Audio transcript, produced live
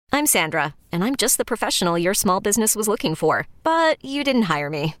I'm Sandra, and I'm just the professional your small business was looking for. But you didn't hire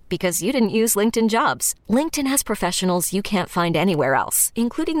me because you didn't use LinkedIn Jobs. LinkedIn has professionals you can't find anywhere else,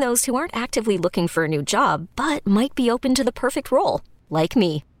 including those who aren't actively looking for a new job, but might be open to the perfect role, like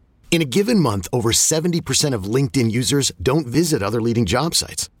me. In a given month, over 70% of LinkedIn users don't visit other leading job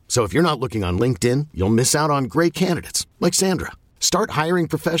sites. So if you're not looking on LinkedIn, you'll miss out on great candidates like Sandra. Start hiring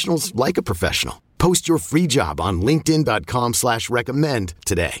professionals like a professional. Post your free job on linkedin.com/recommend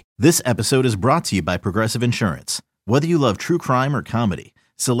today. This episode is brought to you by Progressive Insurance. Whether you love true crime or comedy,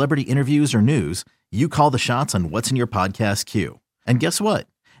 celebrity interviews or news, you call the shots on what's in your podcast queue. And guess what?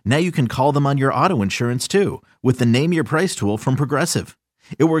 Now you can call them on your auto insurance too with the Name Your Price tool from Progressive.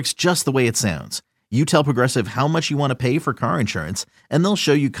 It works just the way it sounds. You tell Progressive how much you want to pay for car insurance, and they'll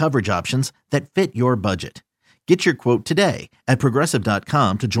show you coverage options that fit your budget. Get your quote today at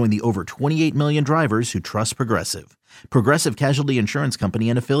Progressive.com to join the over 28 million drivers who trust Progressive. Progressive Casualty Insurance Company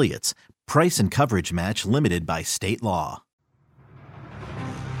and Affiliates. Price and coverage match limited by state law.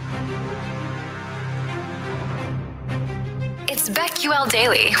 It's BetQL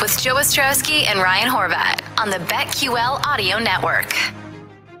Daily with Joe Ostrowski and Ryan Horvat on the BetQL Audio Network.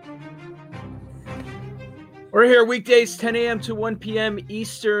 We're here weekdays 10 a.m. to 1 p.m.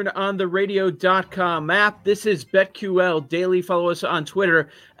 Eastern on the radio.com app. This is BetQL Daily. Follow us on Twitter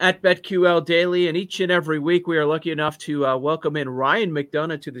at BetQL Daily. And each and every week we are lucky enough to welcome in Ryan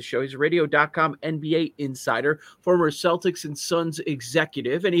McDonough to the show. He's a radio.com NBA insider, former Celtics and Suns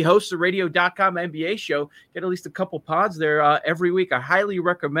executive, and he hosts the radio.com NBA show. Get at least a couple pods there every week. I highly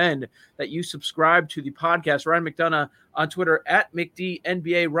recommend that you subscribe to the podcast. Ryan McDonough on Twitter at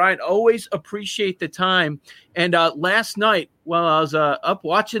McDNBA. Ryan, always appreciate the time. And last night, while I was up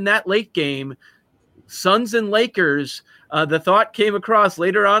watching that late game, Suns and Lakers, the thought came across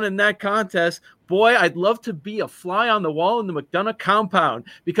later on in that contest, boy, I'd love to be a fly on the wall in the McDonough compound,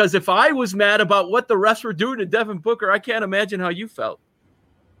 because if I was mad about what the refs were doing to Devin Booker, I can't imagine how you felt.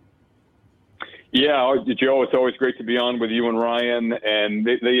 Yeah, Joe, it's always great to be on with you and Ryan. And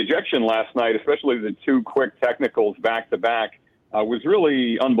the ejection last night, especially the two quick technicals back-to-back, was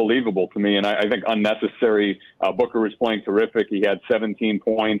really unbelievable to me, and I think unnecessary. Booker was playing terrific. He had 17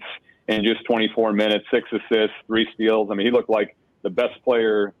 points in just 24 minutes, 6 assists, 3 steals. I mean, he looked like the best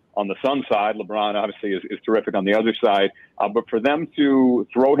player on the Suns side. LeBron obviously is terrific on the other side. But for them to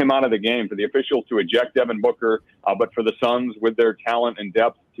throw him out of the game, for the officials to eject Devin Booker, but for the Suns with their talent and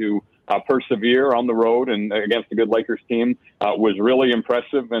depth to persevere on the road and against a good Lakers team was really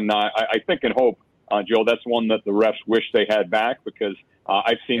impressive. And I think and hope, Joe, that's one that the refs wish they had back, because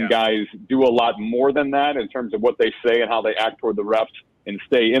I've seen guys do a lot more than that in terms of what they say and how they act toward the refs and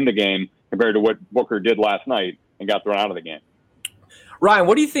stay in the game compared to what Booker did last night and got thrown out of the game. Ryan,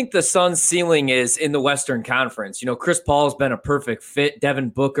 what do you think the Suns' ceiling is in the Western Conference? You know, Chris Paul has been a perfect fit. Devin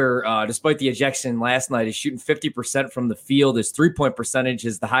Booker, despite the ejection last night, is shooting 50% from the field. His three-point percentage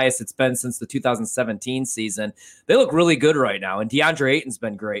is the highest it's been since the 2017 season. They look really good right now, and DeAndre Ayton's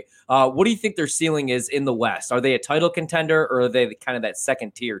been great. What do you think their ceiling is in the West? Are they a title contender, or are they kind of that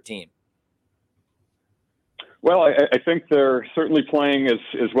second-tier team? Well, I think they're certainly playing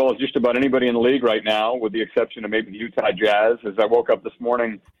as well as just about anybody in the league right now, with the exception of maybe the Utah Jazz. As I woke up this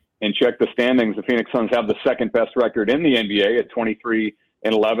morning and checked the standings, the Phoenix Suns have the second best record in the NBA at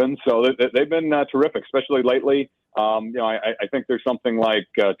 23-11. So they've been terrific, especially lately. I think there's something like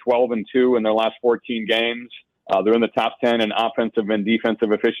 12-2 in their last 14 games. They're in the top 10 in offensive and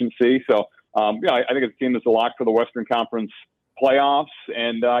defensive efficiency. So, I think it's a team that's a lock for the Western Conference playoffs.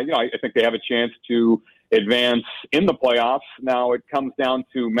 And, I think they have a chance to advance in the playoffs. Now it comes down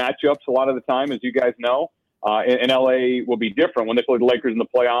to matchups a lot of the time, as you guys know. And LA will be different when they play the Lakers in the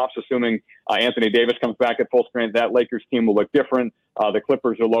playoffs, assuming Anthony Davis comes back at full strength. That Lakers team will look different. The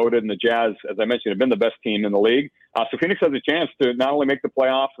Clippers are loaded, and the Jazz, as I mentioned, have been the best team in the league. So Phoenix has a chance to not only make the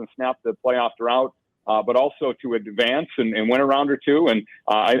playoffs and snap the playoff drought, but also to advance and win a round or two. And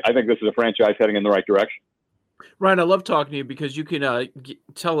I think this is a franchise heading in the right direction. Ryan, I love talking to you because you can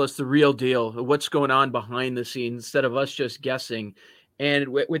tell us the real deal, what's going on behind the scenes instead of us just guessing. And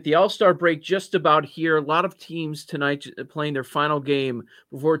with the All-Star break just about here, a lot of teams tonight playing their final game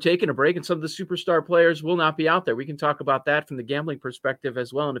before taking a break, and some of the superstar players will not be out there. We can talk about that from the gambling perspective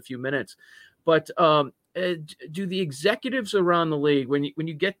as well in a few minutes. But do the executives around the league, when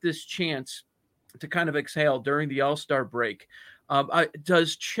you get this chance to kind of exhale during the All-Star break,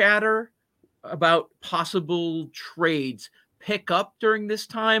 does chatter about possible trades pick up during this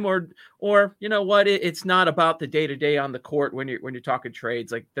time, or you know what, it's not about the day-to-day on the court when you're talking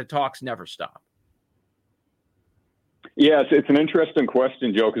trades? Like, the talks never stop. Yeah, it's an interesting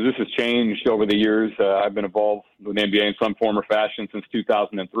question, Joe, because this has changed over the years. I've been involved with the NBA in some form or fashion since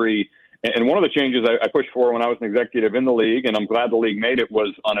 2003. And one of the changes I pushed for when I was an executive in the league, and I'm glad the league made it,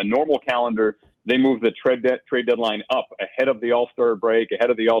 was on a normal calendar, they moved the trade deadline up ahead of the All-Star break, ahead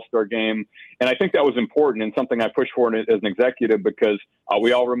of the All-Star game. And I think that was important and something I pushed for as an executive because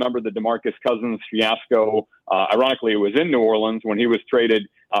we all remember the DeMarcus Cousins fiasco. Ironically, it was in New Orleans when he was traded,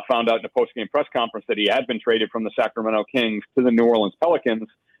 found out in a post-game press conference that he had been traded from the Sacramento Kings to the New Orleans Pelicans.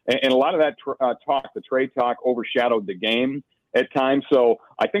 And a lot of that talk, the trade talk, overshadowed the game at times. So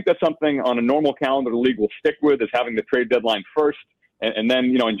I think that's something on a normal calendar the league will stick with, is having the trade deadline first. And then,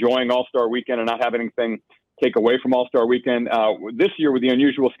 enjoying All-Star Weekend and not having anything take away from All-Star Weekend. This year, with the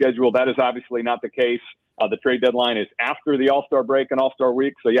unusual schedule, that is obviously not the case. The trade deadline is after the All-Star break and All-Star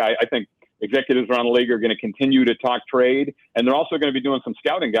Week. So, yeah, I think executives around the league are going to continue to talk trade. And they're also going to be doing some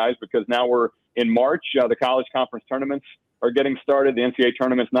scouting, guys, because now we're in March. The college conference tournaments are getting started. The NCAA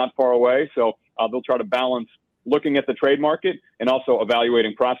tournament's not far away. So they'll try to balance looking at the trade market and also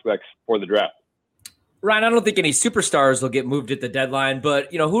evaluating prospects for the draft. Ryan, I don't think any superstars will get moved at the deadline,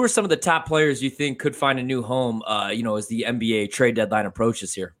 but, who are some of the top players you think could find a new home, as the NBA trade deadline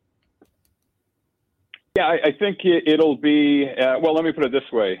approaches here? Yeah, I think it'll be, let me put it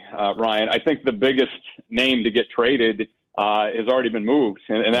this way, Ryan. I think the biggest name to get traded has already been moved,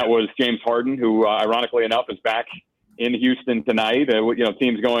 and that was James Harden, who, ironically enough, is back in Houston tonight.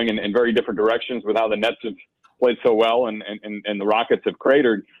 Teams going in very different directions with how the Nets have played so well and the Rockets have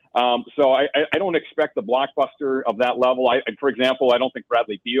cratered. So I don't expect the blockbuster of that level. For example, I don't think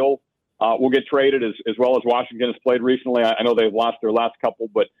Bradley Beal will get traded as well as Washington has played recently. I know they've lost their last couple,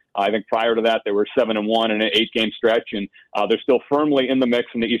 but I think prior to that, they were 7-1 in an 8-game stretch, and they're still firmly in the mix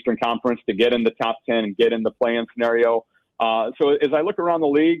in the Eastern Conference to get in the top 10 and get in the play-in scenario. So as I look around the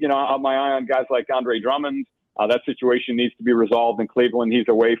league, I have my eye on guys like Andre Drummond. That situation needs to be resolved in Cleveland. He's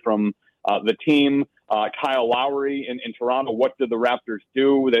away from the team. Kyle Lowry in Toronto, what did the Raptors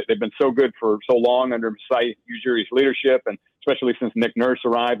do? They've been so good for so long under Masai Ujiri's leadership, and especially since Nick Nurse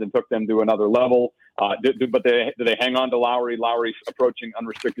arrived and took them to another level. Do they hang on to Lowry? Lowry's approaching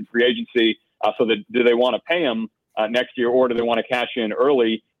unrestricted free agency. So do they want to pay him next year, or do they want to cash in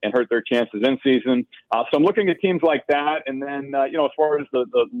early and hurt their chances in season? So I'm looking at teams like that. And then, as far as the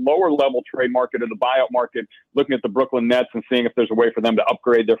lower level trade market or the buyout market, looking at the Brooklyn Nets and seeing if there's a way for them to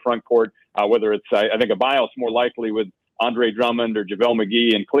upgrade their front court, whether it's, I think a buyout's more likely with Andre Drummond or JaVale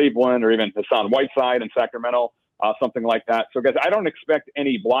McGee in Cleveland, or even Hassan Whiteside in Sacramento, something like that. So guys, I don't expect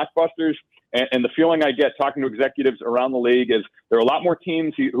any blockbusters. And the feeling I get talking to executives around the league is there are a lot more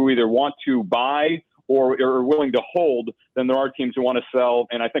teams who either want to buy or are willing to hold than there are teams who want to sell.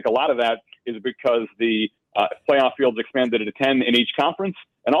 And I think a lot of that is because the playoff fields expanded to 10 in each conference.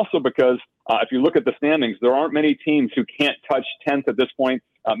 And also because if you look at the standings, there aren't many teams who can't touch 10th at this point.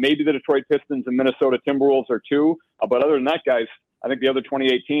 Maybe the Detroit Pistons and Minnesota Timberwolves are two. But other than that, guys, I think the other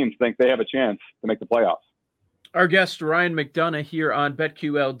 28 teams think they have a chance to make the playoffs. Our guest, Ryan McDonough, here on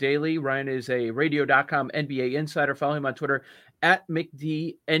BetQL Daily. Ryan is a Radio.com NBA insider. Follow him on Twitter at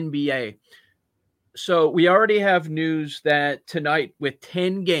McDNBA. So we already have news that tonight, with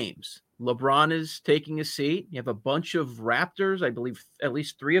 10 games, LeBron is taking a seat. You have a bunch of Raptors. I believe at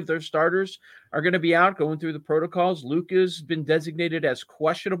least 3 of their starters are going to be out, going through the protocols. Luka's been designated as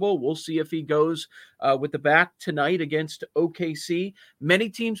questionable. We'll see if he goes with the back tonight against OKC. Many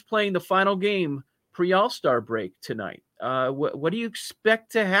teams playing the final game pre-All-Star break tonight. What do you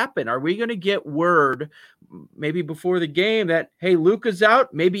expect to happen? Are we going to get word maybe before the game that, hey, Luka's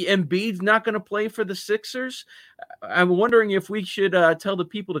out, maybe Embiid's not going to play for the Sixers? I'm wondering if we should tell the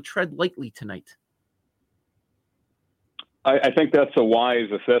people to tread lightly tonight. I think that's a wise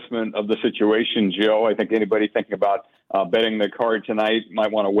assessment of the situation, Joe. I think anybody thinking about betting the card tonight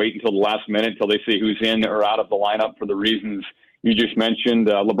might want to wait until the last minute until they see who's in or out of the lineup for the reasons you just mentioned.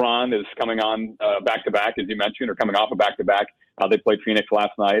 LeBron is coming on back-to-back, as you mentioned, or coming off a back-to-back. They played Phoenix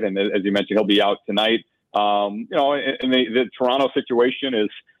last night, and as you mentioned, he'll be out tonight. And the Toronto situation is,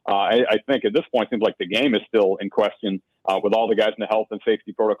 I think at this point, seems like the game is still in question with all the guys in the health and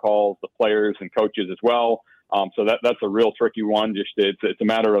safety protocols, the players and coaches as well. So that's a real tricky one. Just it's a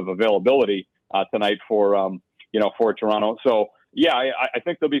matter of availability tonight for Toronto. So yeah, I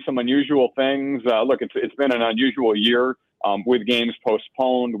think there'll be some unusual things. Look, it's been an unusual year. With games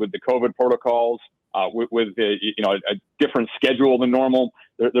postponed, with the COVID protocols, with a different schedule than normal.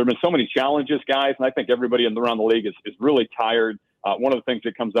 There have been so many challenges, guys, and I think everybody around the league is really tired. One of the things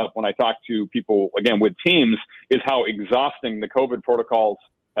that comes up when I talk to people, again, with teams, is how exhausting the COVID protocols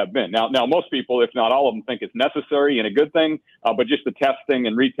have been. Now, most people, if not all of them, think it's necessary and a good thing, but just the testing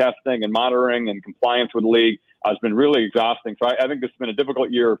and retesting and monitoring and compliance with the league has been really exhausting. So I think this has been a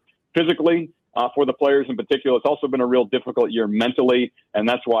difficult year physically for the players in particular. It's also been a real difficult year mentally, and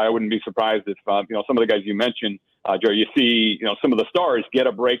that's why I wouldn't be surprised if some of the guys you mentioned, Joe, you see some of the stars get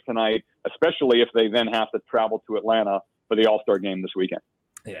a break tonight, especially if they then have to travel to Atlanta for the All-Star game this weekend.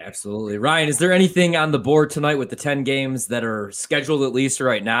 Yeah, absolutely. Ryan, is there anything on the board tonight with the 10 games that are scheduled at least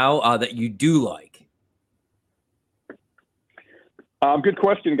right now that you do like? Good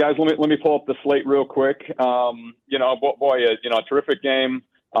question, guys. Let me pull up the slate real quick. A terrific game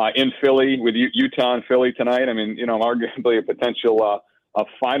in Philly with Utah and Philly tonight. I mean, arguably a potential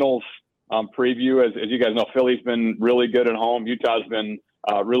finals preview. As you guys know, Philly's been really good at home. Utah's been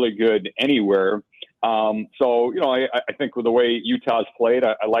really good anywhere. I think with the way Utah's played,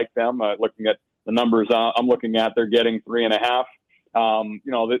 I like them. Looking at the numbers I'm looking at, they're getting 3.5.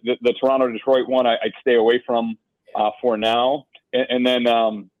 The Toronto-Detroit one I'd stay away from for now. And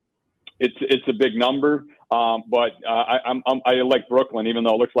then it's a big number, but I like Brooklyn, even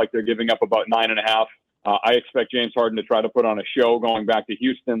though it looks like they're giving up about 9.5. I expect James Harden to try to put on a show going back to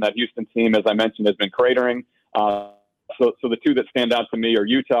Houston. That Houston team, as I mentioned, has been cratering. So the two that stand out to me are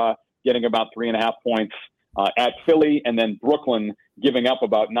Utah getting about 3.5 points at Philly, and then Brooklyn giving up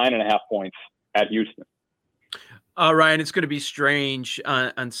about 9.5 points at Houston. Ryan, it's going to be strange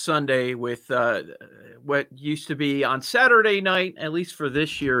on Sunday with what used to be on Saturday night. At least for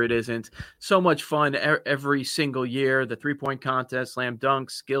this year, it isn't. So much fun every single year. The 3-point contest, slam dunk,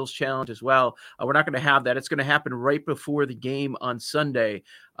 skills challenge as well. We're not going to have that. It's going to happen right before the game on Sunday.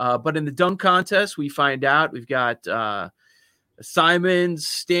 But in the dunk contest, we find out we've got Simons,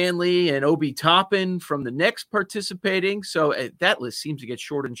 Stanley, and Obi Toppin from the Knicks participating. So that list seems to get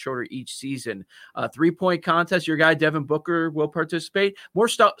shorter and shorter each season. 3-point contest, your guy Devin Booker will participate. More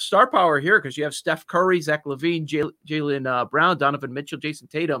star power here because you have Steph Curry, Zach LaVine, Jaylen Brown, Donovan Mitchell, Jason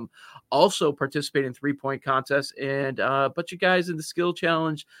Tatum also participate in 3-point contests. And a bunch of guys in the skill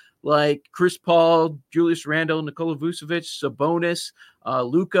challenge like Chris Paul, Julius Randle, Nikola Vucevic, Sabonis,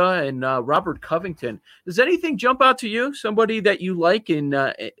 Luka, and Robert Covington. Does anything jump out to you? Somebody that you like in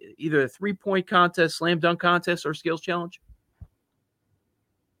either a 3-point contest, slam dunk contest, or skills challenge?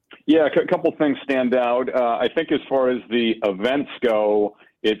 Yeah, a couple things stand out. I think as far as the events go,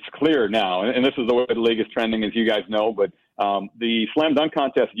 it's clear now, and this is the way the league is trending, as you guys know, but the slam dunk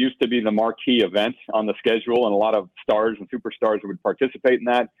contest used to be the marquee event on the schedule, and a lot of stars and superstars would participate in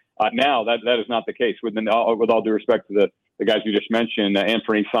that. Now that is not the case. With all due respect to the guys you just mentioned,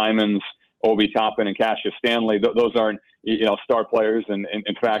 Anthony Simons, Obi Toppin, and Cassius Stanley, those aren't star players. And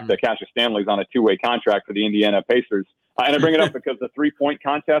in fact, Cassius Stanley's on a 2-way contract for the Indiana Pacers. And I bring it up because the 3-point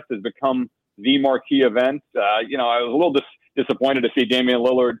contest has become the marquee event. I was a little disappointed to see Damian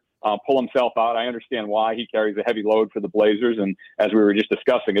Lillard pull himself out. I understand why. He carries a heavy load for the Blazers, and as we were just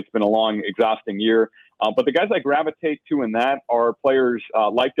discussing, it's been a long, exhausting year. But the guys I gravitate to in that are players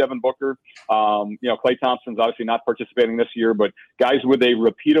like Devin Booker. Klay Thompson's obviously not participating this year, but guys with a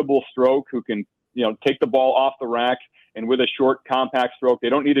repeatable stroke who can, take the ball off the rack and with a short, compact stroke. They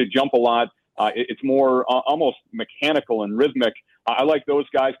don't need to jump a lot. It's more almost mechanical and rhythmic. I like those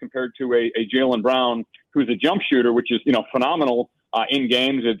guys compared to a Jaylen Brown, who's a jump shooter, which is, phenomenal in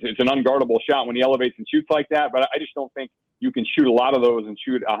games. It's an unguardable shot when he elevates and shoots like that. But I just don't think you can shoot a lot of those and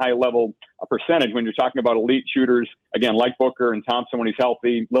shoot a high level percentage when you're talking about elite shooters, again, like Booker and Thompson when he's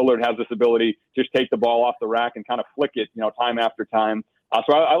healthy. Lillard has this ability to just take the ball off the rack and kind of flick it, time after time.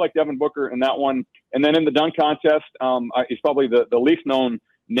 So I like Devin Booker in that one. And then in the dunk contest, he's probably the least known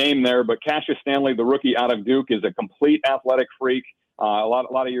name there, but Cassius Stanley, the rookie out of Duke, is a complete athletic freak. A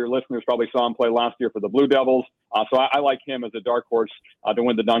lot of your listeners probably saw him play last year for the Blue Devils. So I like him as a dark horse to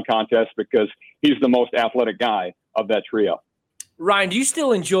win the dunk contest because he's the most athletic guy of that trio. Ryan, do you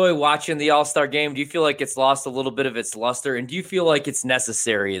still enjoy watching the All-Star game? Do you feel like it's lost a little bit of its luster? And do you feel like it's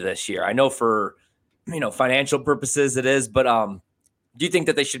necessary this year? I know for, financial purposes it is, but do you think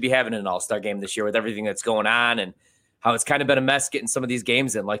that they should be having an All-Star game this year with everything that's going on and how it's kind of been a mess getting some of these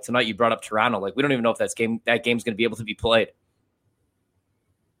games in? Like tonight you brought up Toronto. Like we don't even know if that game's going to be able to be played.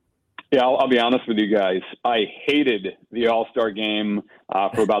 Yeah, I'll be honest with you guys. I hated the All-Star game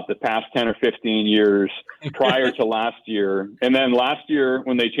for about the past 10 or 15 years prior to last year. And then last year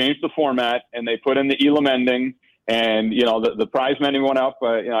when they changed the format and they put in the Elam ending and, the prize money went up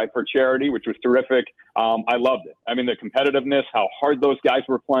for charity, which was terrific. I loved it. I mean, the competitiveness, how hard those guys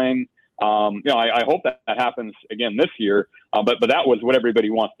were playing. I hope that happens again this year. But that was what everybody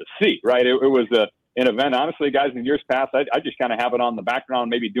wants to see, right? It was an event. Honestly, guys, in years past, I just kind of have it on the background,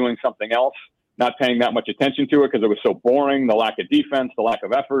 maybe doing something else. not paying that much attention to it because it was so boring, the lack of defense, the lack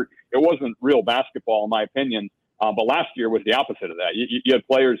of effort. It wasn't real basketball, in my opinion. But last year was the opposite of that. You had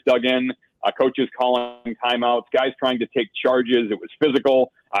players dug in, coaches calling timeouts, guys trying to take charges. It was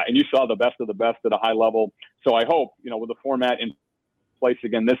physical, and you saw the best of the best at a high level. So I hope, with the format in place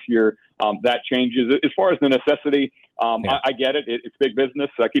again this year, that changes. As far as the necessity, I get it. It's big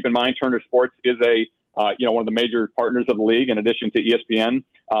business. Keep in mind, Turner Sports is one of the major partners of the league in addition to ESPN.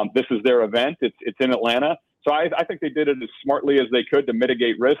 This is their event. It's in Atlanta. So I think they did it as smartly as they could to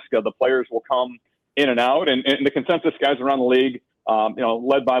mitigate risk. The players will come in and out, and the consensus guys around the league,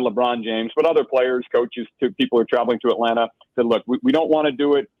 led by LeBron James, but other players, coaches, to people who are traveling to Atlanta, said, look, we don't want to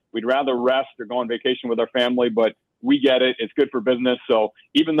do it. We'd rather rest or go on vacation with our family, but we get it. It's good for business. So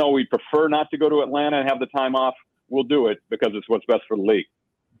even though we prefer not to go to Atlanta and have the time off, we'll do it because it's what's best for the league.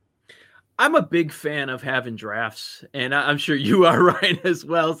 I'm a big fan of having drafts, and I'm sure you are, Ryan, as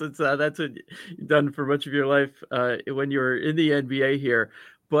well, since that's what you've done for much of your life when you were in the NBA here.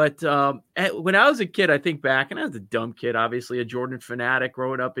 But when I was a kid, I think back, and I was a dumb kid, obviously a Jordan fanatic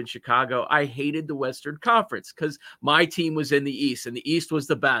growing up in Chicago. I hated the Western Conference because my team was in the East, and the East was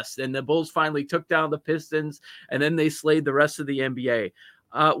the best. And the Bulls finally took down the Pistons, and then they slayed the rest of the NBA.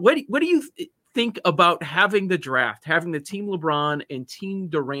 What do you think about having the draft, having the Team LeBron and Team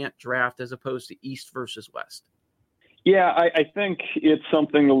Durant draft as opposed to East versus West? Yeah, I think it's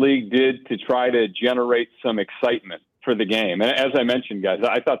something the league did to try to generate some excitement for the game. And as I mentioned, guys,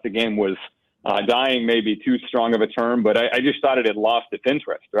 I thought the game was dying, maybe too strong of a term, but I just thought it had lost its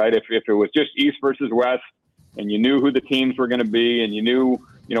interest, right? If it was just East versus West and you knew who the teams were going to be and you knew,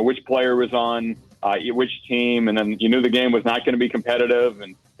 which player was on which team, and then you knew the game was not going to be competitive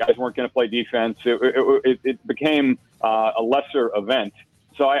and guys weren't going to play defense, it became a lesser event.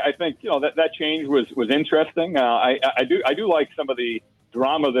 So I think, that change was interesting. I do like some of the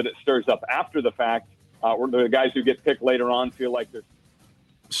drama that it stirs up after the fact. Where the guys who get picked later on feel like they're...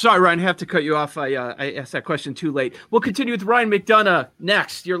 Sorry, Ryan, I have to cut you off. I asked that question too late. We'll continue with Ryan McDonough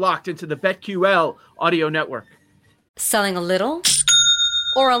next. You're locked into the BetQL audio network. Selling a little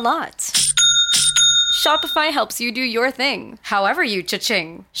or a lot? Shopify helps you do your thing, however you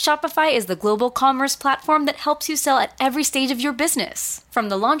cha-ching. Shopify is the global commerce platform that helps you sell at every stage of your business. From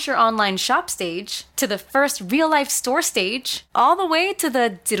the launch your online shop stage, to the first real-life store stage, all the way to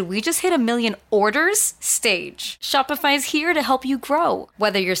the did we just hit 1 million orders stage. Shopify is here to help you grow.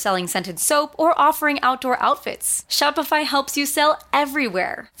 Whether you're selling scented soap or offering outdoor outfits, Shopify helps you sell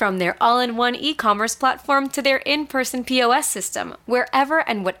everywhere. From their all-in-one e-commerce platform to their in-person POS system, wherever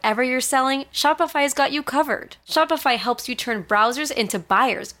and whatever you're selling, Shopify's got you covered. Shopify helps you turn browsers into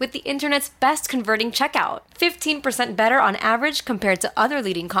buyers with the internet's best converting checkout. 15% better on average compared to other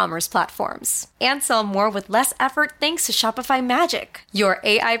leading commerce platforms. And sell more with less effort thanks to Shopify Magic, your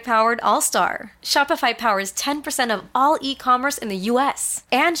AI-powered all-star. Shopify powers 10% of all e-commerce in the US.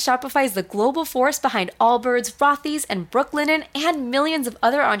 And Shopify is the global force behind Allbirds, Rothy's, and Brooklinen, and millions of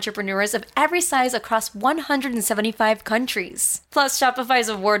other entrepreneurs of every size across 175 countries. Plus, Shopify's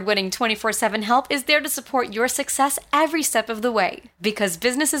award-winning 24/7 help is there to support your success every step of the way. Because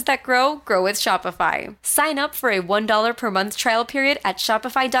businesses that grow, grow with Shopify. Sign up for a $1 per month trial period at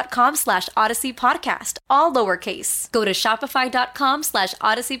shopify.com/Odyssey Podcast, all lowercase. Go to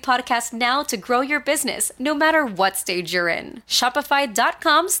shopify.com/Odyssey Podcast now to grow your business, no matter what stage you're in.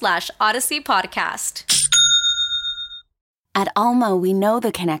 Shopify.com/Odyssey Podcast. At Alma, we know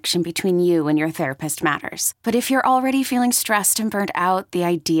the connection between you and your therapist matters. But if you're already feeling stressed and burnt out, the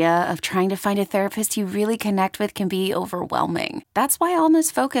idea of trying to find a therapist you really connect with can be overwhelming. That's why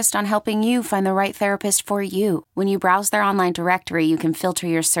Alma's focused on helping you find the right therapist for you. When you browse their online directory, you can filter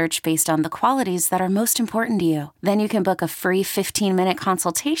your search based on the qualities that are most important to you. Then you can book a free 15-minute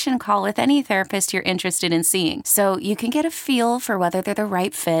consultation call with any therapist you're interested in seeing, so you can get a feel for whether they're the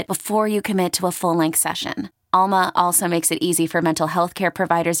right fit before you commit to a full-length session. Alma also makes it easy for mental health care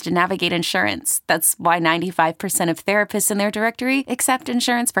providers to navigate insurance. That's why 95% of therapists in their directory accept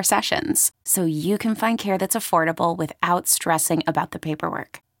insurance for sessions, so you can find care that's affordable without stressing about the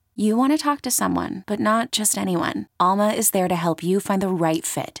paperwork. You want to talk to someone, but not just anyone. Alma is there to help you find the right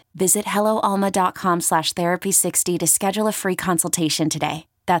fit. Visit helloalma.com/therapy60 to schedule a free consultation today.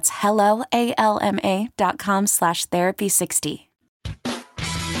 That's helloalma.com/therapy60.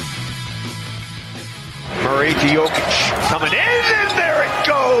 Murray to Jokic, coming in, and there it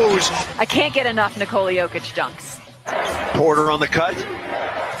goes! I can't get enough Nikola Jokic dunks. Porter on the cut.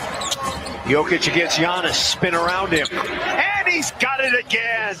 Jokic against Giannis, spin around him, and he's got it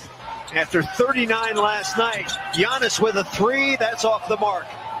again! After 39 last night, Giannis with a three, that's off the mark.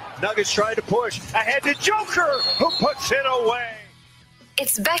 Nuggets try to push, ahead to Joker, who puts it away.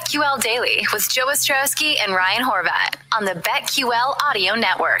 It's BetQL Daily with Joe Ostrowski and Ryan Horvat on the BetQL Audio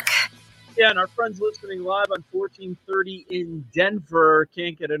Network. Yeah, and our friends listening live on 1430 in Denver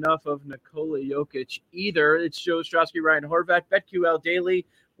can't get enough of Nikola Jokic either. It's Joe Ostrowski, Ryan Horvat, BetQL Daily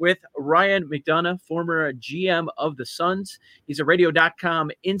with Ryan McDonough, former GM of the Suns. He's a Radio.com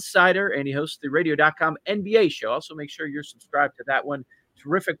insider, and he hosts the Radio.com NBA show. Also, make sure you're subscribed to that one.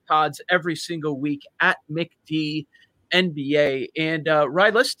 Terrific pods every single week at McD NBA. And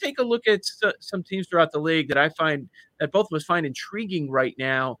Ryan, let's take a look at some teams throughout the league that both of us find intriguing right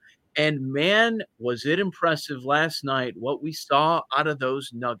now. And man, was it impressive last night what we saw out of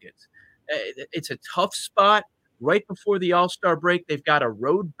those Nuggets. It's a tough spot right before the All-Star break. They've got a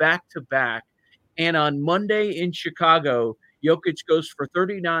road back-to-back. And on Monday in Chicago, Jokic goes for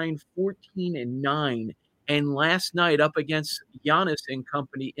 39, 14, and 9. And last night up against Giannis and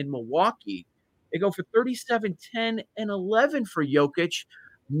company in Milwaukee, they go for 37, 10, and 11 for Jokic.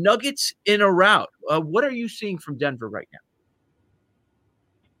 Nuggets in a rout. What are you seeing from Denver right now?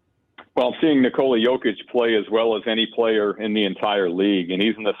 Well, I'm seeing Nikola Jokic play as well as any player in the entire league, and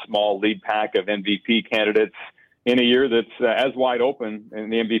he's in the small lead pack of MVP candidates in a year that's as wide open in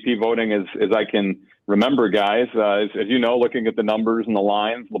the MVP voting as I can remember, guys. As you know, looking at the numbers and the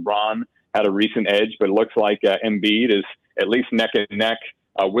lines, LeBron had a recent edge, but it looks like Embiid is at least neck and neck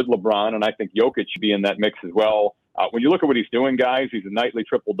with LeBron, and I think Jokic should be in that mix as well. When you look at what he's doing, guys, he's a nightly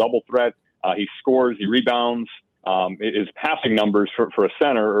triple-double threat. He scores, he rebounds. His passing numbers for a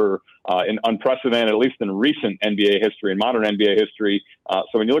center are unprecedented, at least in recent NBA history, in modern NBA history.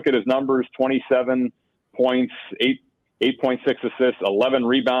 So when you look at his numbers, 27 points, 8.6 assists, 11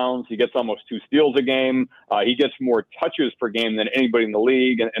 rebounds. He gets almost 2 steals a game. He gets more touches per game than anybody in the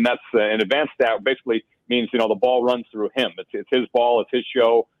league. And that's an advanced stat. Basically means, the ball runs through him. It's his ball, it's his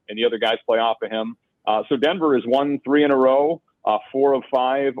show, and the other guys play off of him. So Denver has won 3 in a row, 4 of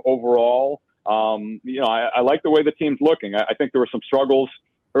 5 overall. I like the way the team's looking. I think there were some struggles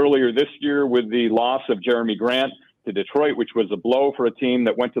earlier this year with the loss of Jeremy Grant to Detroit, which was a blow for a team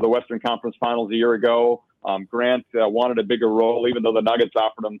that went to the Western Conference Finals a year ago. Grant wanted a bigger role, even though the Nuggets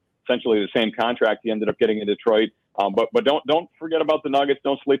offered him essentially the same contract he ended up getting in Detroit. But don't forget about the Nuggets.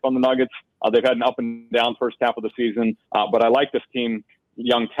 Don't sleep on the Nuggets. They've had an up and down first half of the season. But I like this team,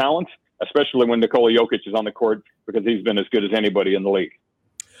 young talent, especially when Nikola Jokic is on the court, because he's been as good as anybody in the league.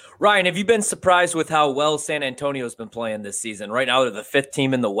 Ryan, have you been surprised with how well San Antonio's been playing this season? Right now, they're the 5th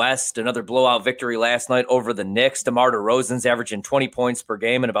team in the West. Another blowout victory last night over the Knicks. DeMar DeRozan's averaging 20 points per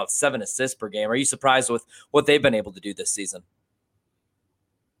game and about 7 assists per game. Are you surprised with what they've been able to do this season?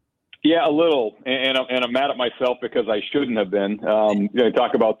 Yeah, a little. And I'm mad at myself because I shouldn't have been.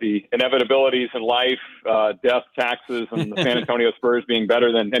 Talk about the inevitabilities in life, death, taxes, and the San Antonio Spurs being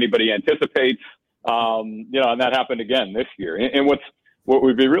better than anybody anticipates. And that happened again this year. And what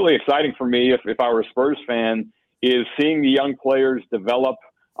would be really exciting for me if I were a Spurs fan is seeing the young players develop.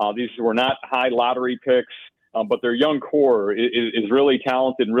 These were not high lottery picks, but their young core is really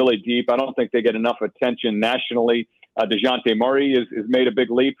talented and really deep. I don't think they get enough attention nationally. DeJounte Murray has made a big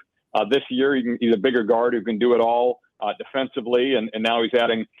leap this year. He's a bigger guard who can do it all defensively, and now he's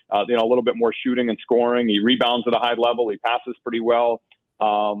adding a little bit more shooting and scoring. He rebounds at a high level. He passes pretty well.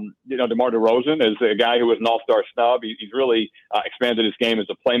 DeMar DeRozan is a guy who was an all-star snub. He's really expanded his game as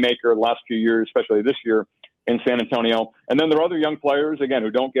a playmaker the last few years, especially this year in San Antonio. And then there are other young players, again, who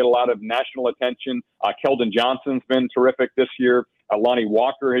don't get a lot of national attention. Keldon Johnson's been terrific this year. Lonnie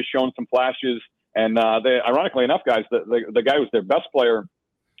Walker has shown some flashes. And ironically enough, guys, the guy who was their best player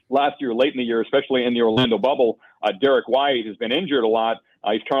last year, late in the year, especially in the Orlando bubble, Derek White, has been injured a lot.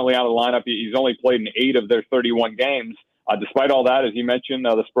 He's currently out of the lineup. He's only played in 8 of their 31 games. Despite all that, as you mentioned,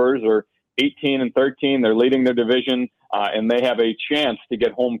 the Spurs are 18-13. They're leading their division, and they have a chance to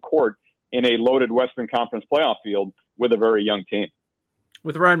get home court in a loaded Western Conference playoff field with a very young team.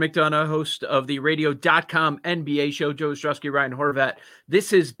 With Ryan McDonough, host of the Radio.com NBA show, Joe Ostrowski, Ryan Horvat.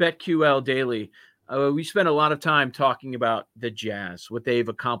 This is BetQL Daily. We spent a lot of time talking about the Jazz, what they've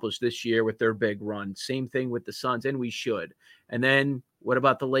accomplished this year with their big run. Same thing with the Suns, and we should. And then what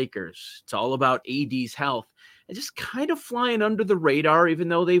about the Lakers? It's all about AD's health. And just kind of flying under the radar, even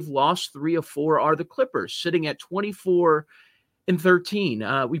though they've lost 3 of 4, are the Clippers, sitting at 24-13.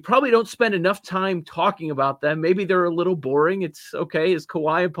 We probably don't spend enough time talking about them. Maybe they're a little boring. It's okay, as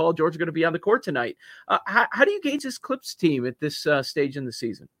Kawhi and Paul George are going to be on the court tonight. How do you gauge this Clips team at this stage in the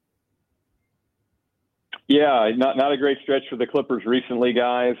season? Yeah, not a great stretch for the Clippers recently,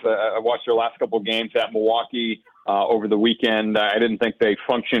 guys. I watched their last couple of games at Milwaukee over the weekend. I didn't think they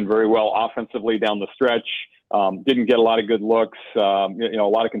functioned very well offensively down the stretch. Didn't get a lot of good looks, a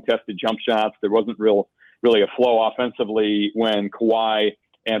lot of contested jump shots. There wasn't real really a flow offensively when Kawhi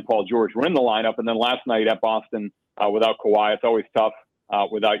and Paul George were in the lineup. And then last night at Boston without Kawhi, it's always tough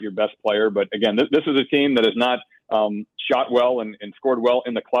without your best player. But again, this is a team that has not shot well and scored well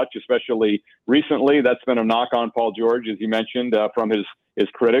in the clutch, especially recently. That's been a knock on Paul George, as you mentioned, from his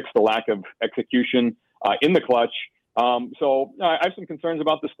critics, the lack of execution in the clutch. So I have some concerns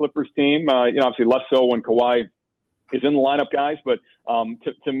about this Clippers team. Obviously less so when Kawhi is in the lineup, guys. But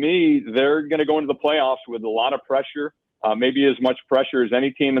to me, they're going to go into the playoffs with a lot of pressure, maybe as much pressure as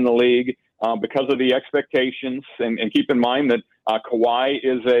any team in the league because of the expectations. And keep in mind that Kawhi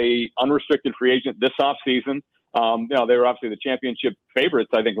is a unrestricted free agent this offseason. They were obviously the championship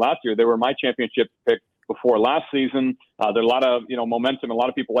favorites, I think, last year. They were my championship pick before last season. There's a lot of, momentum. A lot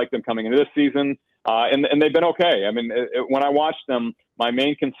of people like them coming into this season. And they've been okay. I mean, when I watch them, my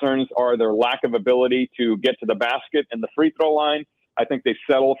main concerns are their lack of ability to get to the basket and the free throw line. I think they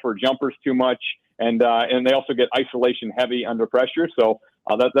settle for jumpers too much. And they also get isolation heavy under pressure. So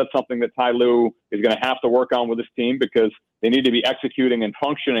that's something that Ty Lue is going to have to work on with this team because they need to be executing and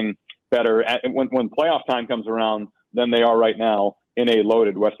functioning better when playoff time comes around than they are right now in a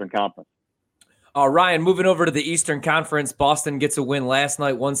loaded Western Conference. Ryan, moving over to the Eastern Conference, Boston gets a win last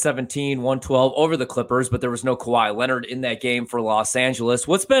night, 117-112 over the Clippers, but there was no Kawhi Leonard in that game for Los Angeles.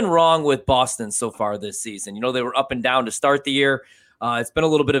 What's been wrong with Boston so far this season? They were up and down to start the year. It's been a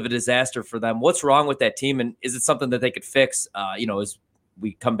little bit of a disaster for them. What's wrong with that team, and is it something that they could fix, as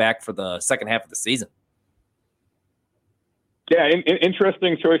we come back for the second half of the season? Yeah,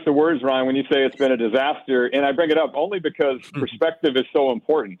 interesting choice of words, Ryan, when you say it's been a disaster. And I bring it up only because perspective is so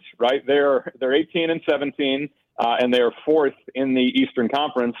important, right? They're 18-17, and they're fourth in the Eastern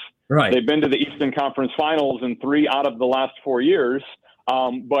Conference. Right. They've been to the Eastern Conference Finals in 3 out of the last 4 years.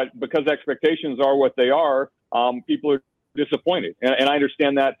 But because expectations are what they are, people are disappointed. And I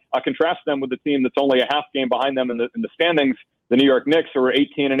understand that. I contrast them with the team that's only a half game behind them in the standings, the New York Knicks, who are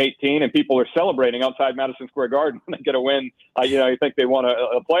 18-18, and people are celebrating outside Madison Square Garden when they get a win. You think they won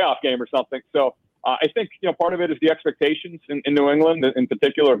a playoff game or something. So I think, part of it is the expectations in New England in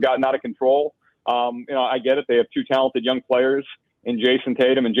particular have gotten out of control. I get it. They have 2 talented young players in Jason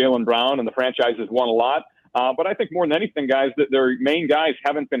Tatum and Jaylen Brown, and the franchise has won a lot. But I think more than anything, guys, that their main guys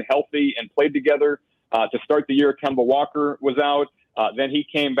haven't been healthy and played together. To start the year, Kemba Walker was out. Then he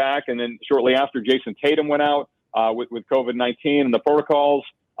came back, and then shortly after, Jason Tatum went out with COVID-19 and the protocols.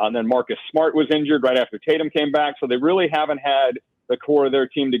 And then Marcus Smart was injured right after Tatum came back. So they really haven't had the core of their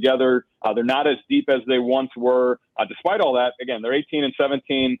team together. They're not as deep as they once were. Despite all that, again, they're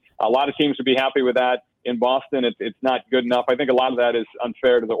 18-17. A lot of teams would be happy with that. In Boston, it's not good enough. I think a lot of that is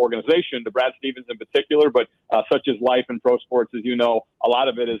unfair to the organization, to Brad Stevens in particular, but such as life in pro sports, as you know, a lot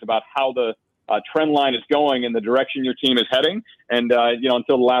of it is about how the trend line is going in the direction your team is heading. And,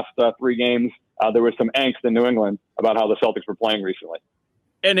 until the last 3 games, there was some angst in New England about how the Celtics were playing recently.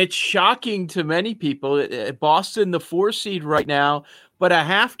 And it's shocking to many people. Boston, the 4 seed right now, but a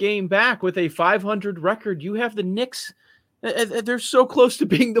half game back with a 500 record. You have the Knicks. They're so close to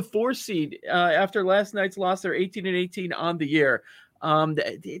being the 4 seed after last night's loss. They're 18-18 on the year.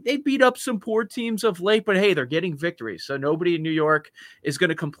 They beat up some poor teams of late, but hey, they're getting victories. So nobody in New York is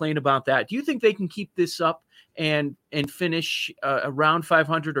going to complain about that. Do you think they can keep this up and finish around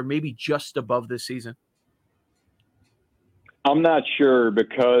 500 or maybe just above this season? I'm not sure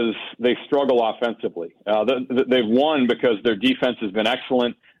because they struggle offensively. They've won because their defense has been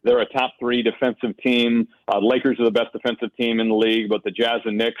excellent. They're a top 3 defensive team. Lakers are the best defensive team in the league, but the Jazz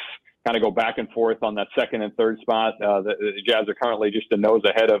and Knicks kind of go back and forth on that 2nd and 3rd spot. The Jazz are currently just a nose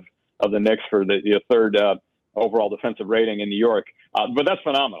ahead of the Knicks for the 3rd overall defensive rating in New York. But that's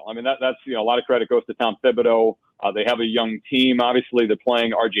phenomenal. I mean, that's a lot of credit goes to Tom Thibodeau. They have a young team. Obviously, they're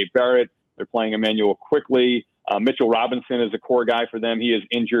playing R.J. Barrett. They're playing Emmanuel Quickley. Mitchell Robinson is a core guy for them. He is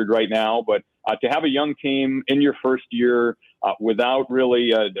injured right now. But to have a young team in your first year without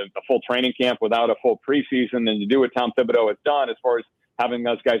really a full training camp, without a full preseason, and to do what Tom Thibodeau has done as far as having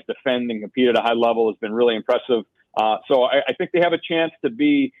those guys defend and compete at a high level has been really impressive. So I think they have a chance to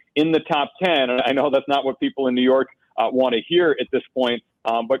be in the top 10. And I know that's not what people in New York want to hear at this point.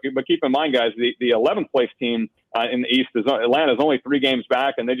 But keep in mind, guys, the 11th place team in the East is Atlanta's only 3 games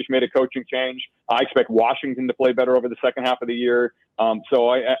back, and they just made a coaching change. I expect Washington to play better over the second half of the year.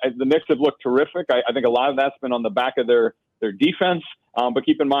 So the Knicks have looked terrific. I think a lot of that's been on the back of their defense. But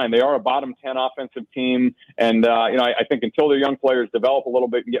keep in mind, they are a bottom 10 offensive team. And, I think until their young players develop a little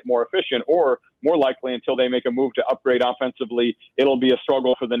bit and get more efficient, or more likely until they make a move to upgrade offensively, it'll be a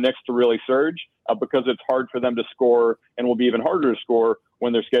struggle for the Knicks to really surge because it's hard for them to score and will be even harder to score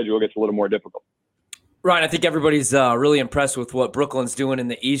when their schedule gets a little more difficult. Ryan, I think everybody's really impressed with what Brooklyn's doing in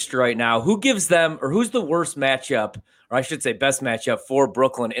the East right now. Who gives them, or who's the worst matchup, or I should say best matchup for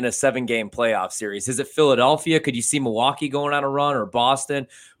Brooklyn in a 7-game playoff series? Is it Philadelphia? Could you see Milwaukee going on a run, or Boston?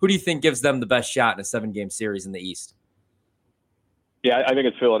 Who do you think gives them the best shot in a 7-game series in the East? Yeah, I think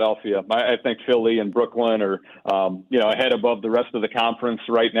it's Philadelphia. I think Philly and Brooklyn are, ahead above the rest of the conference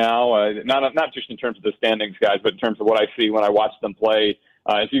right now. Not just in terms of the standings, guys, but in terms of what I see when I watch them play.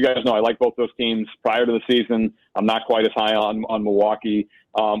 As you guys know, I like both those teams prior to the season. I'm not quite as high on Milwaukee.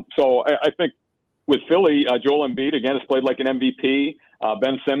 So I think with Philly, Joel Embiid, again, has played like an MVP.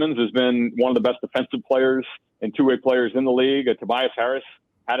 Ben Simmons has been one of the best defensive players and two-way players in the league. Tobias Harris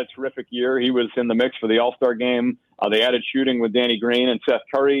had a terrific year. He was in the mix for the All-Star game. They added shooting with Danny Green and Seth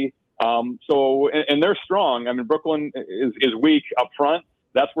Curry. And they're strong. I mean, Brooklyn is weak up front.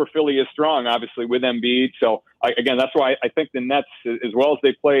 That's where Philly is strong, obviously, with Embiid. So, again, that's why I think the Nets, as well as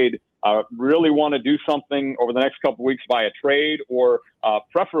they played, really want to do something over the next couple of weeks via trade or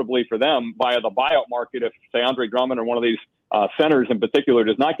preferably for them via the buyout market. If, say, Andre Drummond or one of these centers in particular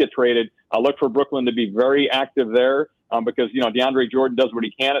does not get traded, look for Brooklyn to be very active there because, DeAndre Jordan does what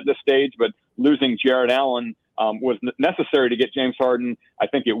he can at this stage, but losing Jared Allen was necessary to get James Harden. I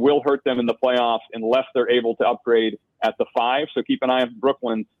think it will hurt them in the playoffs unless they're able to upgrade at the 5. So keep an eye on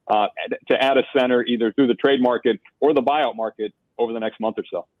Brooklyn to add a center either through the trade market or the buyout market over the next month or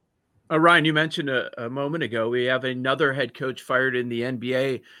so. Ryan, you mentioned a moment ago, we have another head coach fired in the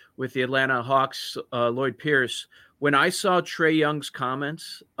NBA with the Atlanta Hawks, Lloyd Pierce. When I saw Trae Young's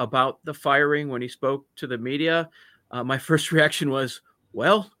comments about the firing when he spoke to the media, my first reaction was,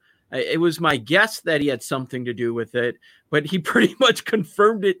 well, it was my guess that he had something to do with it, but he pretty much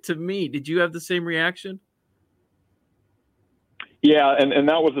confirmed it to me. Did you have the same reaction? Yeah, and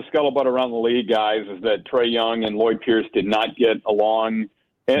that was the scuttlebutt around the league, guys, is that Trae Young and Lloyd Pierce did not get along.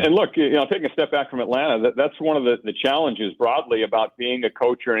 And look, taking a step back from Atlanta, that's one of the challenges broadly about being a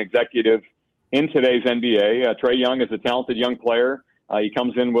coach or an executive in today's NBA. Trae Young is a talented young player. He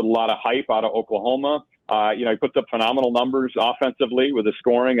comes in with a lot of hype out of Oklahoma. He puts up phenomenal numbers offensively with his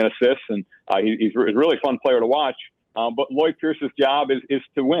scoring and assists, and he's a really fun player to watch. But Lloyd Pierce's job is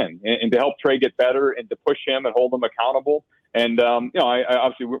to win and to help Trae get better and to push him and hold him accountable. And,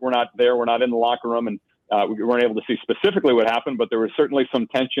 obviously we're not there. We're not in the locker room, and we weren't able to see specifically what happened, but there was certainly some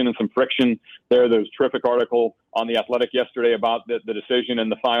tension and some friction there. There was a terrific article on The Athletic yesterday about the decision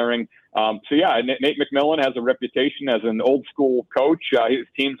and the firing. Nate McMillan has a reputation as an old school coach. His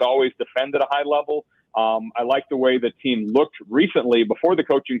teams always defend at a high level. I like the way the team looked recently before the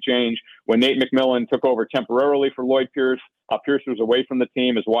coaching change when Nate McMillan took over temporarily for Lloyd Pierce. Pierce was away from the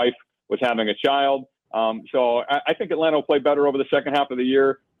team. His wife was having a child. So I think Atlanta will play better over the second half of the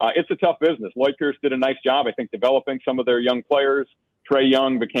year. It's a tough business. Lloyd Pierce did a nice job, I think, developing some of their young players. Trae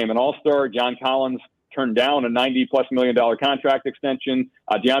Young became an all-star. John Collins turned down a $90+ million contract extension.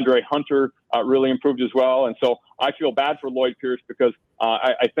 DeAndre Hunter really improved as well. And so I feel bad for Lloyd Pierce because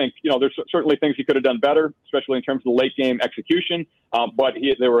I think, there's certainly things he could have done better, especially in terms of the late game execution. But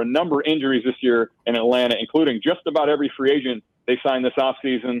there were a number of injuries this year in Atlanta, including just about every free agent they signed this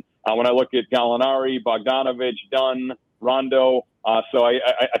offseason. When I look at Gallinari, Bogdanovich, Dunn, Rondo. So I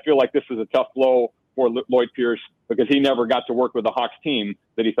feel like this is a tough blow for Lloyd Pierce because he never got to work with the Hawks team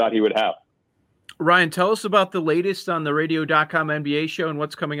that he thought he would have. Ryan, tell us about the latest on the Radio.com NBA show and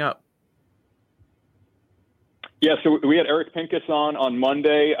what's coming up. Yeah, so we had Eric Pincus on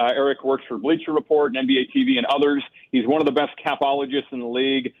Monday. Eric works for Bleacher Report and NBA TV and others. He's one of the best capologists in the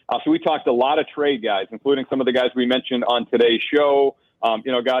league. So we talked a lot of trade guys, including some of the guys we mentioned on today's show.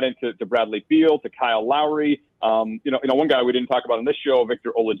 Got into Bradley Beal, to Kyle Lowry. One guy we didn't talk about on this show,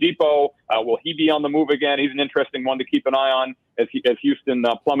 Victor Oladipo. Will he be on the move again? He's an interesting one to keep an eye on as Houston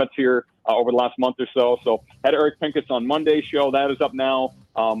plummets here over the last month or so. So had Eric Pincus on Monday's show. That is up now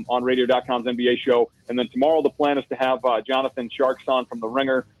on Radio.com's NBA show. And then tomorrow the plan is to have Jonathan Sharks on from The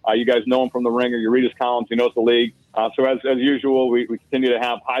Ringer. You guys know him from The Ringer. You read his columns. He knows the league. So as usual, we continue to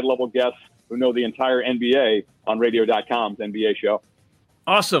have high-level guests who know the entire NBA on Radio.com's NBA show.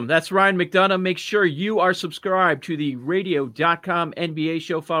 Awesome. That's Ryan McDonough. Make sure you are subscribed to the Radio.com NBA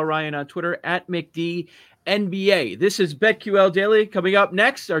show. Follow Ryan on Twitter @McDNBA. This is BetQL Daily. Coming up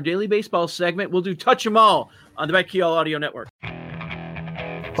next, our daily baseball segment. We'll do Touch 'Em All on the BetQL Audio Network.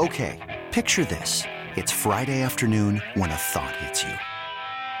 Okay, picture this. It's Friday afternoon when a thought hits you.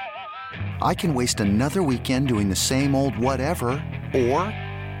 I can waste another weekend doing the same old whatever, or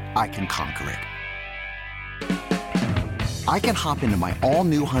I can conquer it. I can hop into my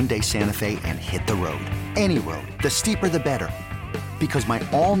all-new Hyundai Santa Fe and hit the road. Any road. The steeper, the better. Because my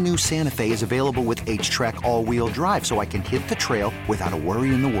all-new Santa Fe is available with H-Track all-wheel drive, so I can hit the trail without a worry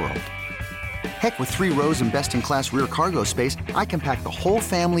in the world. Heck, with 3 rows and best-in-class rear cargo space, I can pack the whole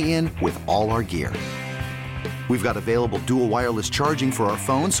family in with all our gear. We've got available dual wireless charging for our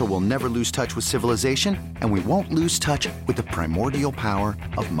phones, so we'll never lose touch with civilization, and we won't lose touch with the primordial power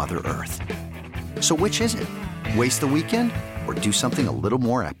of Mother Earth. So which is it? Waste the weekend or do something a little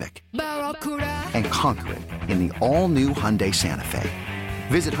more epic? And conquer it in the all-new Hyundai Santa Fe.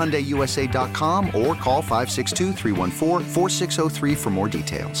 Visit HyundaiUSA.com or call 562-314-4603 for more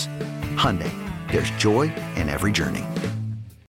details. Hyundai, there's joy in every journey.